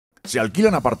Se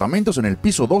alquilan apartamentos en el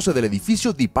piso 12 del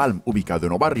edificio The Palm, ubicado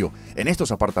en Obarrio. En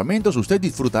estos apartamentos usted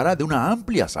disfrutará de una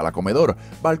amplia sala comedor,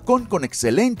 balcón con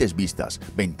excelentes vistas,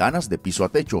 ventanas de piso a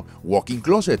techo, walk-in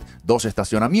closet, 2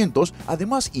 estacionamientos,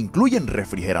 además incluyen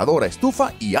refrigeradora,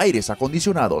 estufa y aires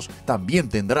acondicionados. También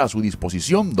tendrá a su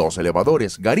disposición 2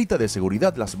 elevadores, garita de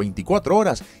seguridad las 24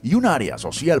 horas y un área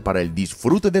social para el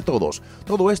disfrute de todos.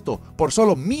 Todo esto por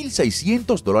solo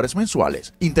 $1,600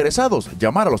 mensuales. Interesados,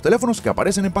 llamar a los teléfonos que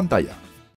aparecen en pantalla.